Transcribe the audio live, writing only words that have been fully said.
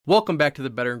Welcome back to the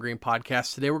Better and Green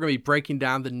podcast. Today we're going to be breaking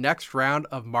down the next round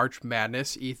of March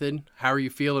Madness. Ethan, how are you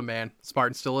feeling, man?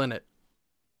 Spartan's still in it.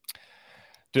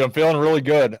 Dude, I'm feeling really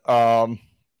good.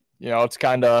 It's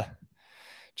kind of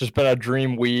just been a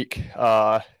dream week.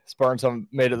 Spartans haven't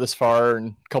made it this far in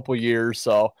a couple of years,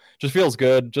 so just feels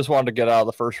good. Just wanted to get out of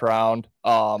the first round.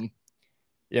 At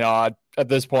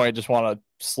this point, just want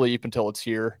to sleep until it's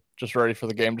here. Just ready for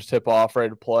the game to tip off,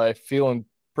 ready to play. Feeling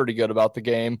pretty good about the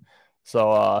game.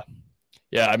 So,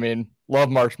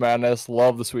 love March Madness,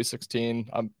 love the Sweet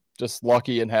 16. I'm just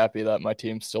lucky and happy that my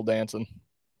team's still dancing.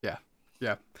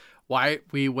 Yeah. Wyatt,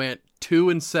 we went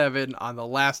 2-7 on the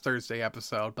last Thursday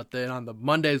episode, but then on the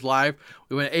Mondays live,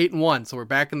 we went 8-1. So we're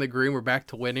back in the green. We're back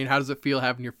to winning. How does it feel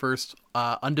having your first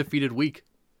undefeated week?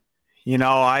 You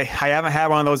know, I haven't had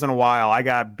one of those in a while. I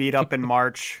got beat up in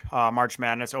March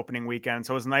Madness opening weekend.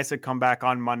 So it was nice to come back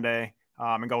on Monday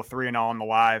and go 3-0 on the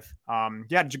live.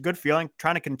 Good feeling.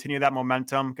 Trying to continue that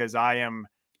momentum because I am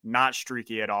not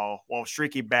streaky at all. Well,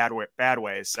 streaky bad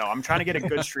ways. So I'm trying to get a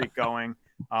good streak going,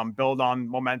 build on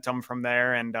momentum from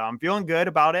there. And I'm feeling good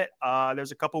about it.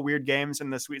 There's a couple weird games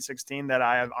in the Sweet 16 that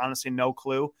I have honestly no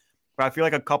clue. But I feel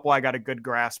like a couple I got a good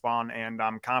grasp on, and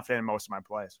I'm confident in most of my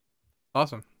plays.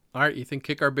 Awesome. All right, Ethan,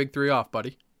 kick our big three off,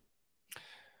 buddy.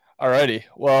 All righty.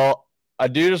 Well, I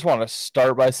do just want to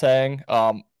start by saying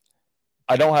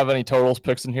I don't have any totals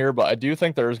picks in here, but I do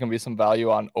think there is going to be some value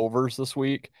on overs this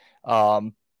week,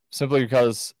 simply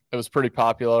because it was pretty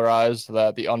popularized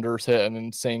that the unders hit an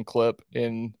insane clip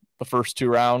in the first two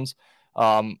rounds.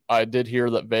 I did hear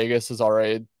that Vegas has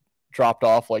already dropped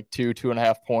off like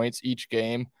 2.5 points each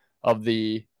game of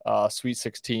the Sweet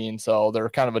 16, so they're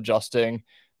kind of adjusting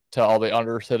to all the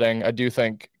unders hitting. I do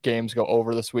think games go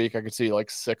over this week. I could see like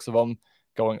 6 of them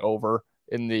going over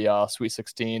in the Sweet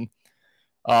 16.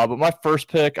 But my first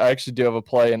pick, I actually do have a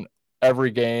play in every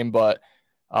game, but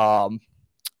I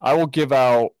will give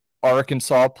out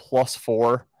Arkansas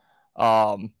 +4.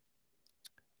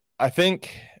 I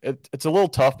think it's a little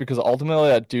tough because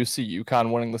ultimately I do see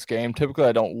UConn winning this game. Typically,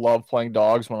 I don't love playing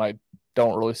dogs when I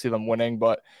don't really see them winning,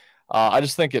 but I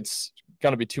just think it's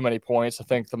going to be too many points. I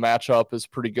think the matchup is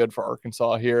pretty good for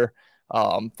Arkansas here.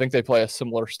 I think they play a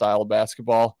similar style of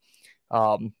basketball.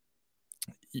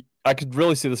 I could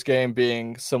really see this game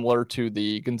being similar to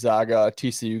the Gonzaga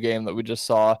TCU game that we just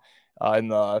saw in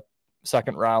the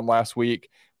second round last week,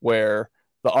 where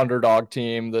the underdog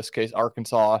team, this case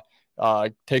Arkansas,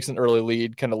 takes an early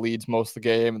lead, kind of leads most of the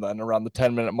game, and then around the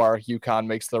 10-minute mark, UConn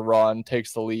makes the run,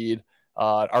 takes the lead.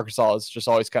 Arkansas is just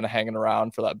always kind of hanging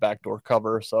around for that backdoor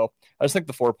cover. So I just think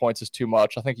the 4 points is too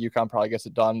much. I think UConn probably gets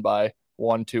it done by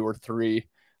 1, 2, or 3.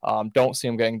 Don't see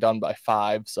them getting done by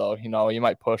 5. So, you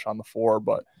might push on the 4,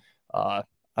 but I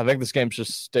think this game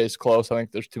just stays close. I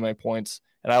think there's too many points.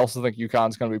 And I also think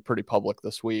UConn's going to be pretty public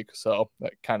this week. So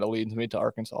that kind of leads me to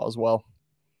Arkansas as well.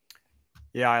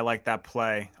 Yeah, I like that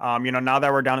play. Now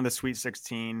that we're down to the Sweet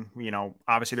 16,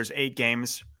 obviously there's 8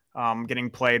 games getting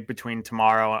played between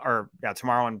tomorrow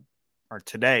and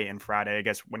today and Friday, I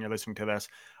guess, when you're listening to this.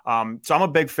 So I'm a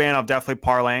big fan of definitely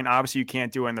parlaying. Obviously, you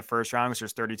can't do it in the first round because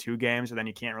there's 32 games, and then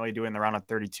you can't really do it in the round of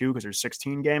 32 because there's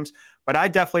 16 games. But I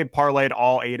definitely parlayed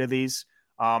all 8 of these,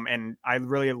 and I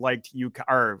really liked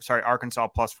Arkansas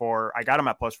 +4. I got them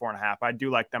at +4.5. I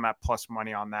do like them at plus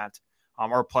money on that,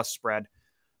 or plus spread.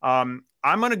 I'm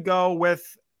going to go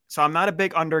with. So I'm not a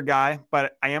big under guy,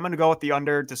 but I am going to go with the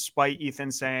under despite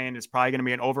Ethan saying it's probably going to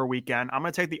be an over weekend. I'm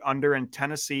going to take the under in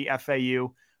Tennessee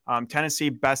FAU. Tennessee,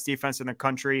 best defense in the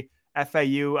country.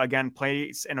 FAU, again,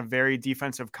 plays in a very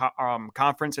defensive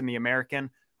conference in the American.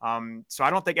 So I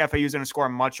don't think FAU is going to score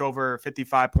much over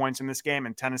 55 points in this game,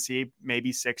 and Tennessee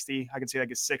maybe 60. I could see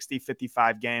like a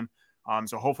 60-55 game.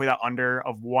 So hopefully that under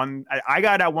of one. I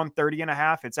got it at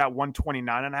 130.5. It's at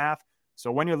 129.5.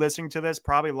 So when you're listening to this,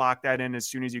 probably lock that in as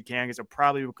soon as you can because it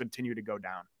probably will continue to go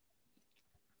down.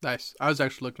 Nice. I was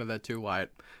actually looking at that too,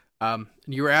 Wyatt.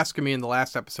 You were asking me in the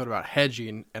last episode about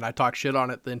hedging, and I talked shit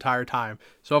on it the entire time.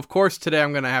 So, of course, today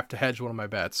I'm going to have to hedge one of my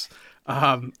bets.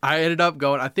 I ended up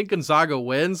going, I think Gonzaga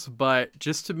wins, but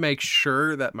just to make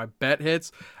sure that my bet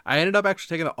hits, I ended up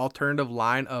actually taking the alternative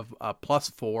line of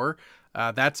 +4.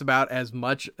 That's about as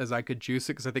much as I could juice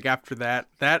it because I think after that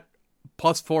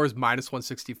 +4 is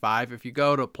 -165. If you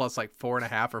go to plus like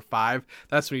 4.5 or 5,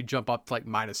 that's when you jump up to like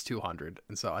 -200.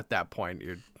 And so at that point,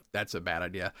 that's a bad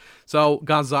idea. So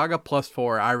Gonzaga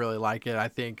 +4, I really like it. I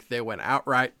think they went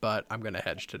outright, but I'm going to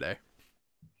hedge today.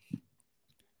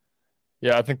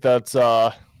 Yeah, I think that's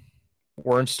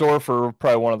we're in store for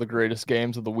probably one of the greatest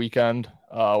games of the weekend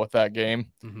with that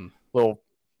game. Mm-hmm. Little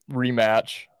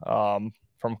rematch from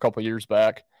a couple years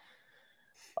back.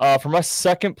 For my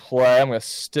second play, I'm going to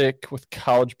stick with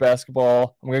college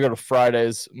basketball. I'm going to go to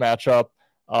Friday's matchup.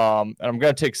 And I'm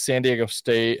going to take San Diego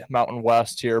State, Mountain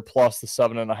West here, plus the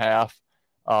 7.5.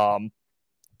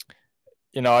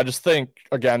 I just think,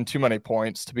 again, too many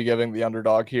points to be giving the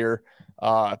underdog here.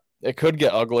 It could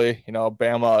get ugly.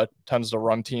 Bama tends to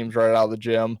run teams right out of the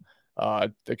gym.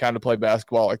 They kind of play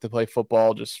basketball like they play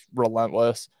football, just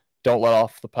relentless, don't let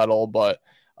off the pedal. But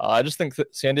I just think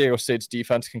that San Diego State's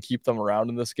defense can keep them around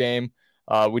in this game.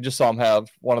 We just saw them have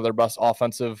one of their best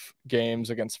offensive games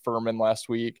against Furman last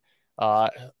week.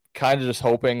 Kind of just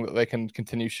hoping that they can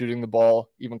continue shooting the ball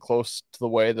even close to the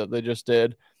way that they just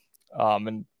did.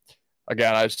 And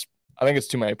again, I think it's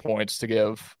too many points to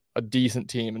give a decent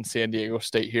team in San Diego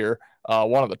State here.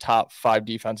 One of the top 5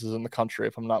 defenses in the country,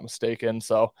 if I'm not mistaken.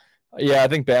 So, yeah, I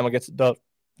think Bama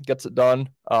gets it done.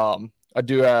 I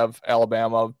do have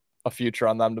Alabama, a future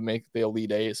on them to make the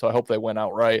Elite Eight, so I hope they win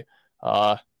outright.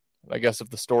 I guess if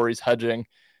the story's hedging,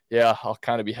 yeah, I'll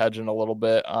kind of be hedging a little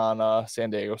bit on San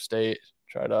Diego State.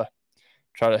 Try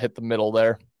to hit the middle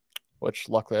there, which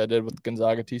luckily I did with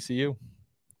Gonzaga TCU.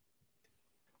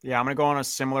 Yeah, I'm going to go on a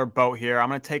similar boat here. I'm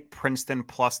going to take Princeton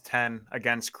plus 10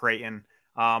 against Creighton.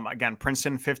 Again,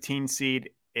 Princeton 15 seed.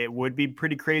 It would be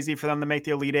pretty crazy for them to make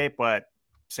the Elite Eight, but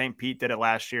St. Pete did it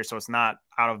last year, so it's not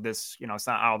out of this, it's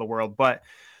not out of the world. But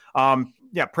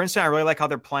yeah, Princeton, I really like how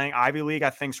they're playing. Ivy League, I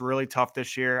think, is really tough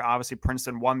this year. Obviously,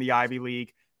 Princeton won the Ivy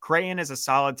League. Creighton is a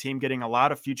solid team, getting a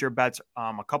lot of future bets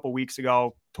a couple weeks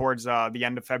ago towards the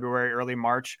end of February, early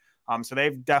March. So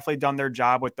they've definitely done their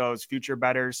job with those future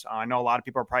bettors. I know a lot of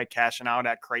people are probably cashing out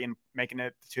at Creighton, making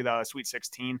it to the Sweet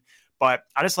 16. But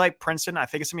I just like Princeton. I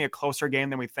think it's going to be a closer game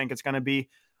than we think it's going to be.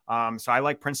 So I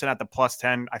like Princeton at the plus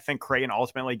 10. I think Creighton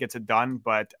ultimately gets it done,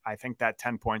 but I think that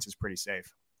 10 points is pretty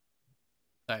safe.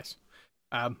 Nice.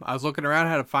 I was looking around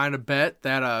how to find a bet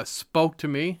that spoke to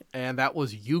me, and that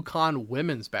was UConn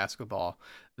women's basketball.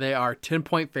 They are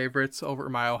 10-point favorites over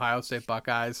my Ohio State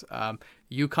Buckeyes.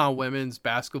 UConn women's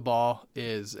basketball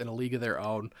is in a league of their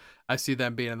own. I see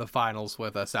them being in the finals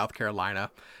with South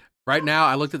Carolina. Right now,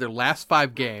 I looked at their last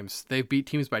 5 games. They've beat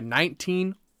teams by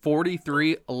 19,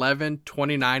 43, 11,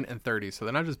 29, and 30. So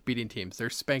they're not just beating teams. They're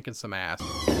spanking some ass.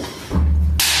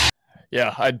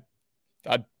 Yeah, I'd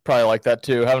probably like that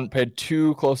too. Haven't paid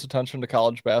too close attention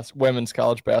to women's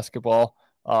college basketball.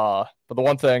 But the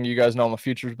one thing you guys know, my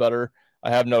future's better. I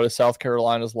have noticed South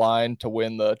Carolina's line to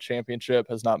win the championship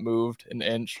has not moved an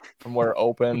inch from where it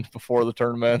opened before the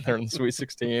tournament. They're in the Sweet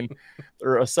 16.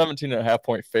 They're a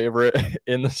 17.5-point favorite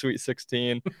in the Sweet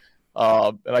 16.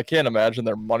 And I can't imagine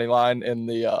their money line in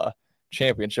the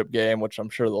championship game, which I'm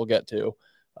sure they'll get to.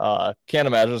 Can't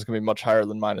imagine it's going to be much higher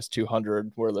than minus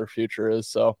 200 where their future is.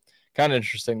 So kind of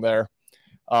interesting there.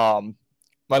 My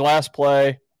last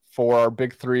play for our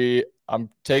big 3, I'm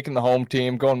taking the home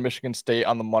team, going Michigan State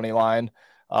on the money line.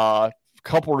 A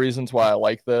couple reasons why I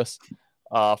like this.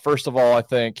 First of all, I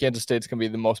think Kansas State's going to be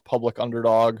the most public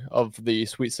underdog of the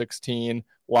Sweet 16. A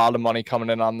lot of money coming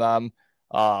in on them.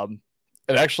 And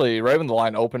actually, right when the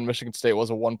line opened, Michigan State was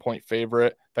a 1-point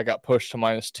favorite that got pushed to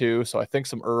 -2. So I think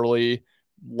some early,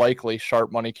 likely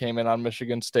sharp money came in on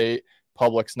Michigan State.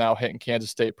 Public's now hitting Kansas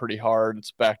State pretty hard.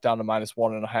 It's back down to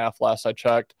 -1.5 last I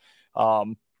checked.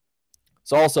 So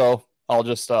also, I'll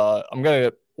just I'm going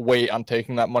to wait on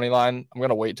taking that money line. I'm going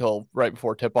to wait till right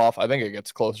before tip-off. I think it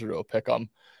gets closer to a pick-'em.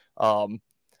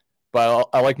 But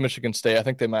I like Michigan State. I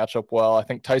think they match up well. I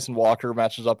think Tyson Walker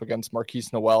matches up against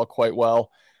Marquise Noel quite well.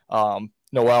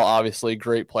 Noel, obviously,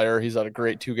 great player. He's had a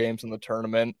great 2 games in the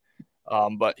tournament.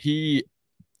 But he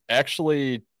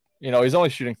actually, he's only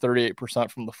shooting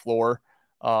 38% from the floor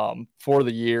for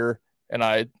the year. And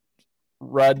I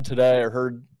read today or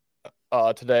heard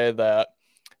today that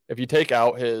if you take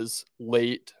out his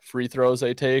late free throws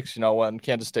he takes, when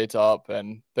Kansas State's up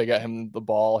and they get him the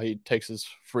ball, he takes his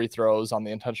free throws on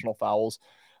the intentional fouls.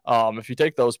 If you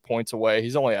take those points away,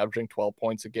 he's only averaging 12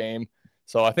 points a game.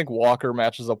 So I think Walker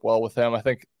matches up well with him. I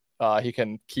think he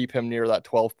can keep him near that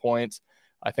 12 points.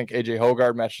 I think A.J.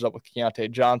 Hoggard matches up with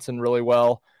Keontae Johnson really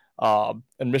well. And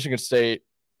Michigan State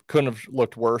couldn't have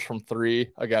looked worse from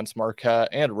 3 against Marquette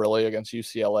and really against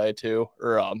UCLA too,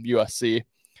 or USC.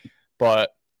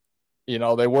 But,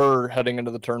 they were heading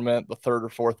into the tournament, the 3rd or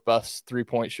 4th best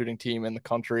 3-point shooting team in the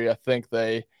country. I think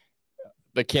they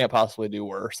can't possibly do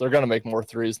worse. They're going to make more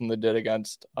threes than they did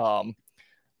against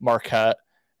Marquette.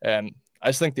 And I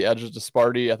just think the edge is to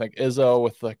Sparty. I think Izzo,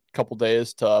 with a couple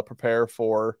days to prepare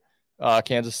for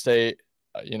Kansas State,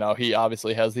 he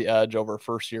obviously has the edge over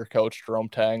first-year coach Jerome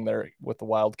Tang there with the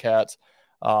Wildcats.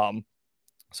 So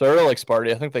I really like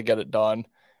Sparty. I think they get it done.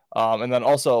 And then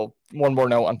also one more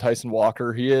note on Tyson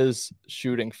Walker. He is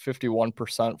shooting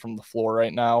 51% from the floor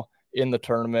right now in the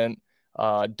tournament.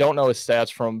 Don't know his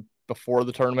stats from before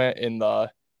the tournament in the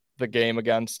game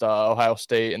against Ohio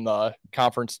State in the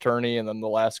conference tourney and then the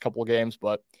last couple of games,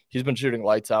 but he's been shooting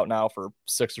lights out now for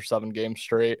 6 or 7 games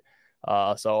straight.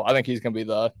 So I think he's going to be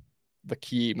the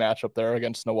key matchup there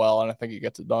against Noel, and I think he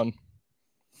gets it done.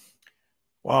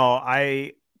 Well,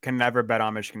 I can never bet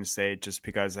on Michigan State just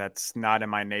because that's not in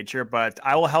my nature, but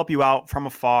I will help you out from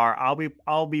afar.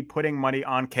 I'll be putting money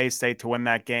on K-State to win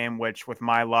that game, which with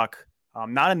my luck,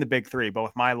 not in the big three, but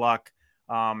with my luck,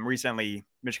 recently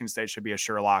Michigan State should be a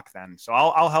sure lock then. So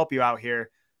I'll help you out here.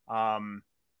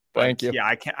 Thank you. Yeah,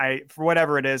 I for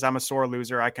whatever it is, I'm a sore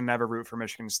loser. I can never root for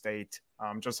Michigan State.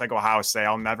 Just like Ohio State,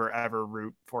 I'll never ever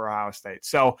root for Ohio State.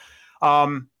 So,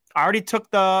 I already took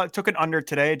an under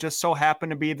today. It just so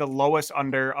happened to be the lowest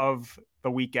under of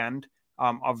the weekend,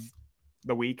 of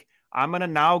the week. I'm going to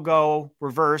now go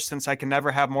reverse since I can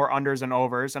never have more unders and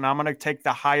overs. And I'm going to take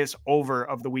the highest over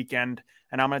of the weekend.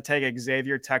 And I'm going to take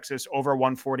Xavier, Texas over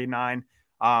 149.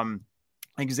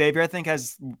 Xavier, I think,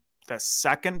 has the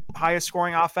second highest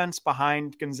scoring offense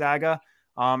behind Gonzaga,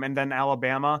 and then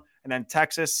Alabama, and then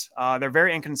Texas. They're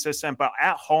very inconsistent, but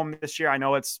at home this year, I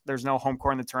know there's no home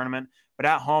court in the tournament, but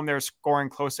at home, they're scoring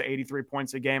close to 83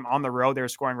 points a game. On the road, they're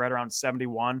scoring right around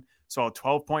 71. So a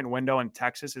 12-point window in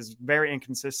Texas is very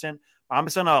inconsistent. I'm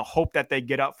just going to hope that they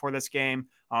get up for this game.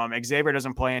 Xavier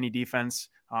doesn't play any defense.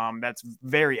 That's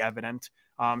very evident.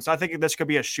 So I think this could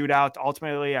be a shootout.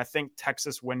 Ultimately, I think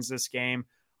Texas wins this game.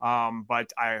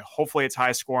 But hopefully it's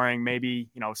high scoring, maybe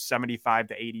 75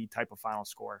 to 80 type of final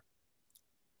score.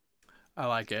 I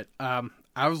like it.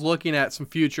 I was looking at some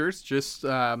futures, just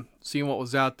seeing what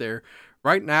was out there.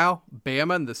 Right now,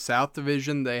 Bama in the South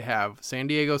Division, they have San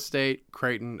Diego State,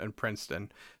 Creighton, and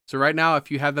Princeton. So right now, if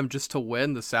you have them just to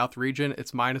win the South region,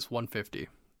 it's minus 150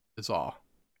 is all.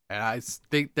 And I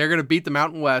think they're going to beat the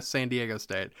Mountain West, San Diego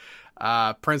State.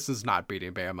 Princeton's not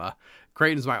beating Bama.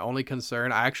 Creighton's my only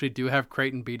concern. I actually do have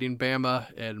Creighton beating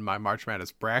Bama in my March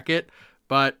Madness bracket,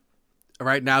 but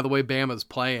right now, the way Bama's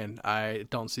playing, I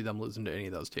don't see them losing to any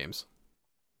of those teams.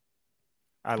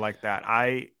 I like that.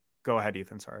 Go ahead,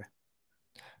 Ethan. Sorry.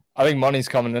 I think money's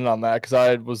coming in on that because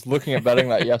I was looking at betting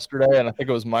that yesterday, and I think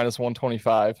it was minus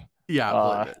 125. Yeah, I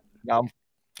believe it. Now I'm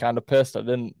kind of pissed I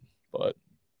didn't, but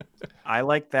I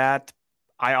like that.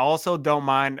 I also don't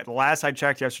mind. The last I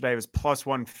checked yesterday, it was plus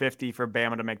 150 for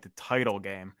Bama to make the title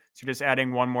game. So just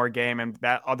adding one more game, and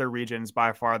that other region's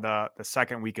by far the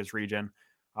second weakest region.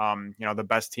 The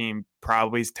best team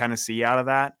probably is Tennessee out of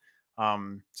that.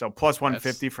 So plus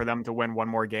 150 for them to win one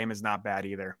more game is not bad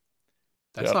either.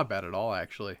 That's not bad at all,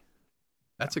 actually.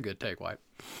 That's a good take, Wyatt.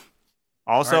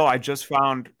 Also, right. I just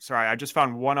found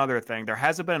one other thing. There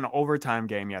hasn't been an overtime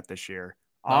game yet this year.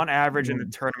 On average in the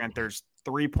tournament, there's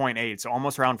 3.8, so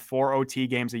almost around 4 OT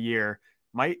games a year.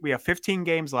 We have 15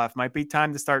 games left. Might be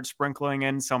time to start sprinkling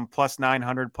in some plus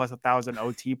 900, plus 1,000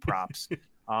 OT props.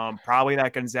 Probably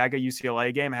that Gonzaga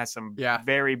UCLA game has some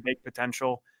very big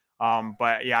potential.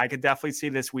 But yeah, I could definitely see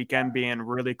this weekend being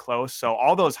really close. So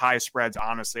all those high spreads,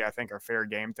 honestly, I think are fair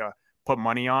game to put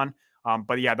money on.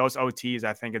 But yeah, those OTs,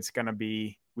 I think it's going to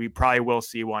be, we probably will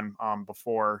see one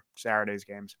before Saturday's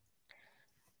games.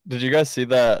 Did you guys see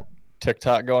that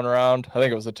TikTok going around? I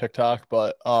think it was a TikTok,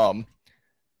 but it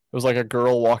was like a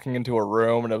girl walking into a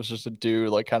room and it was just a dude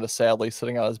like kind of sadly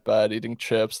sitting on his bed eating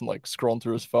chips and like scrolling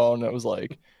through his phone. And it was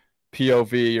like,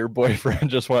 POV, your boyfriend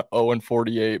just went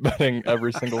 0-48 betting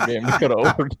every single game to go to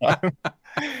overtime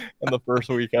in the first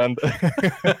weekend.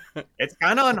 It's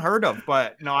kind of unheard of,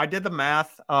 but no, I did the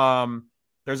math.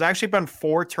 There's actually been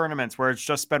 4 tournaments where it's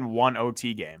just been one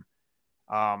OT game.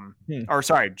 Or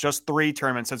sorry, just 3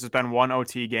 tournaments since it's been one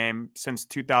OT game since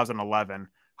 2011.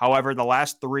 However, the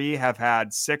last 3 have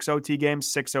had 6 OT games,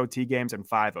 6 OT games, and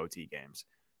 5 OT games.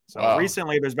 So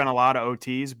recently there's been a lot of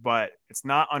OTs, but it's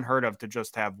not unheard of to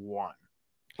just have one.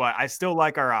 But I still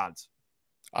like our odds.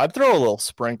 I'd throw a little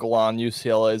sprinkle on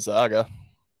UCLA Zaga.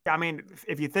 I mean,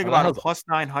 if you think about it, plus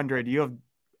 900, you have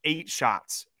 8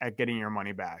 shots at getting your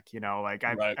money back.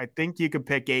 I think you could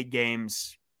pick 8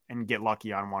 games and get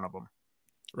lucky on one of them.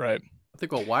 Right. I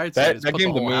think what Wyatt said is put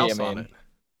the whole house on it.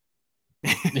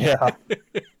 Yeah.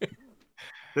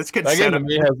 This could that game to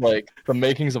me has like the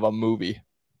makings of a movie.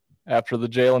 After the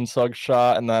Jalen Suggs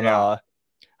shot, and then I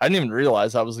didn't even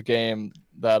realize that was the game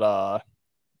that I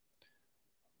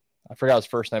forgot his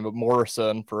first name, but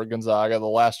Morrison for Gonzaga, the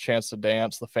last chance to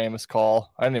dance, the famous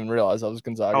call. I didn't even realize that was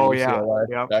Gonzaga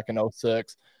UCLA back in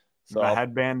 2006. So the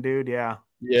headband dude,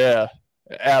 yeah,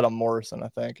 Adam Morrison, I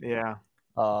think. Yeah.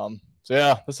 So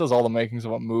yeah, this has all the makings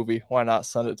of a movie. Why not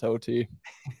send it to OT?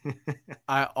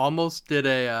 I almost did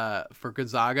for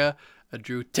Gonzaga, I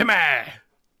drew Timmy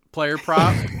player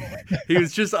prop. He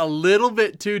was just a little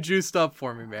bit too juiced up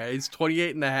for me, man. He's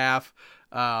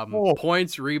 28.5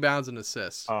 points, rebounds, and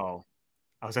assists. Oh,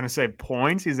 I was going to say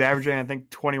points. He's averaging, I think,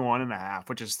 21.5,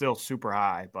 which is still super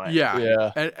high. But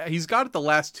yeah. And he's got it the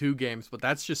last 2 games, but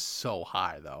that's just so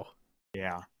high, though.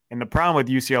 Yeah. And the problem with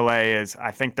UCLA is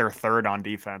I think they're third on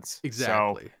defense.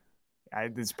 Exactly. So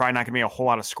it's probably not going to be a whole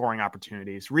lot of scoring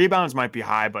opportunities. Rebounds might be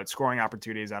high, but scoring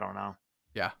opportunities, I don't know.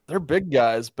 Yeah. Their big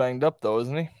guy's banged up, though,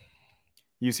 isn't he?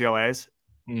 UCLA's?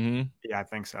 Mm-hmm. Yeah, I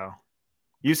think so.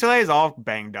 UCLA is all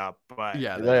banged up, but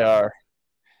yeah, they are.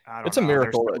 It's a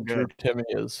miracle that Drew Timme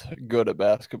is good at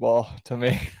basketball, to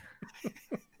me.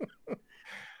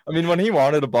 I mean, when he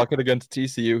wanted a bucket against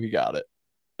TCU, he got it.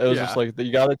 It was just like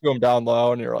you got it to him down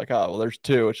low, and you're like, oh, well, there's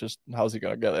 2. It's just how's he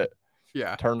gonna get it?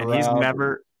 Yeah, turn around. He's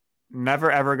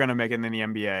never ever gonna make it in the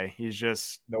NBA. He's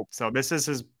just nope. So this is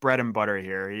his bread and butter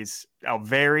here. He's a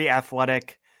very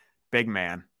athletic big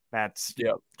man.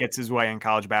 Gets his way in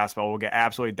college basketball. Will get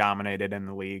absolutely dominated in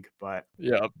the league. But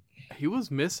he was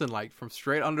missing from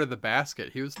straight under the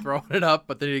basket. He was throwing it up,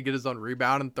 but then he'd get his own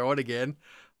rebound and throw it again.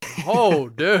 Oh,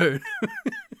 dude.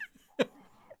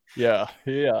 Yeah.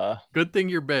 Good thing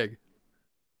you're big.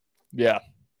 Yeah.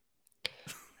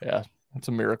 It's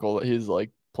a miracle that he's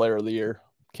player of the year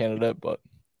candidate, but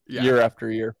year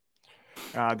after year.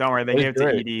 Don't worry, they gave it to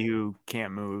Edie, who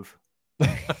can't move.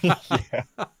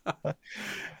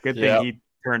 Good thing he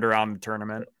turned around the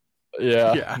tournament.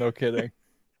 Yeah, no kidding.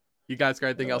 You guys got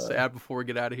anything else to add before we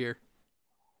get out of here?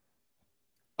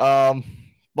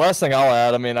 Last thing I'll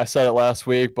add, I mean, I said it last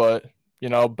week, but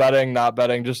betting, not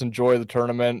betting, just enjoy the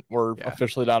tournament. We're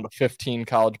officially down to 15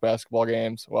 college basketball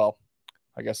games. Well,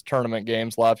 I guess tournament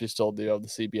games left. You still do have the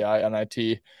CBI,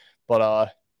 NIT, but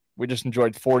we just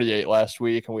enjoyed 48 last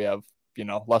week, and we have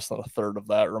less than a third of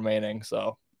that remaining.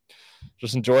 So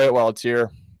just enjoy it while it's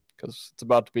here, because it's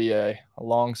about to be a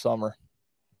long summer.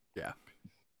 Yeah,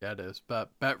 it is.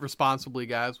 But bet responsibly,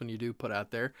 guys, when you do put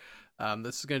out there.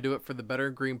 This is going to do it for the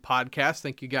Better Green podcast.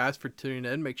 Thank you guys for tuning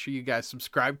in. Make sure you guys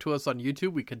subscribe to us on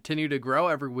YouTube. We continue to grow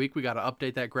every week. We got to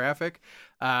update that graphic.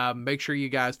 Make sure you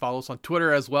guys follow us on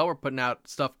Twitter as well. We're putting out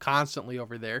stuff constantly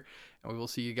over there. And we will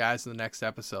see you guys in the next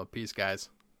episode. Peace, guys.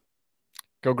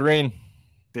 Go green.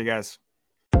 See you guys.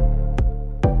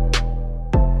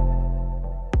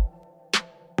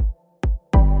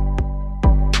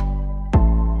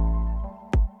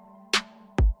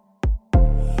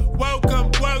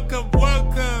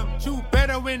 Welcome to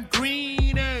Better Win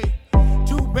Green, eh?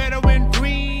 To Better Win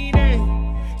Green, eh?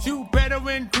 To Better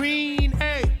Win Green,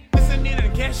 eh? Listening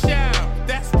and cash out,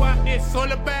 that's what it's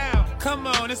all about. Come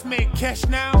on, let's make cash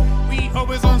now. We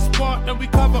always on spot and we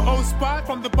cover all spot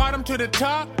from the bottom to the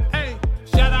top, hey.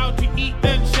 Shout out to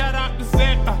Ethan, shout out to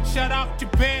Zed, shout out to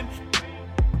Ben.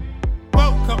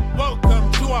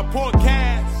 Welcome to our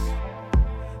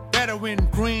podcast, Better Win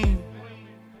Green.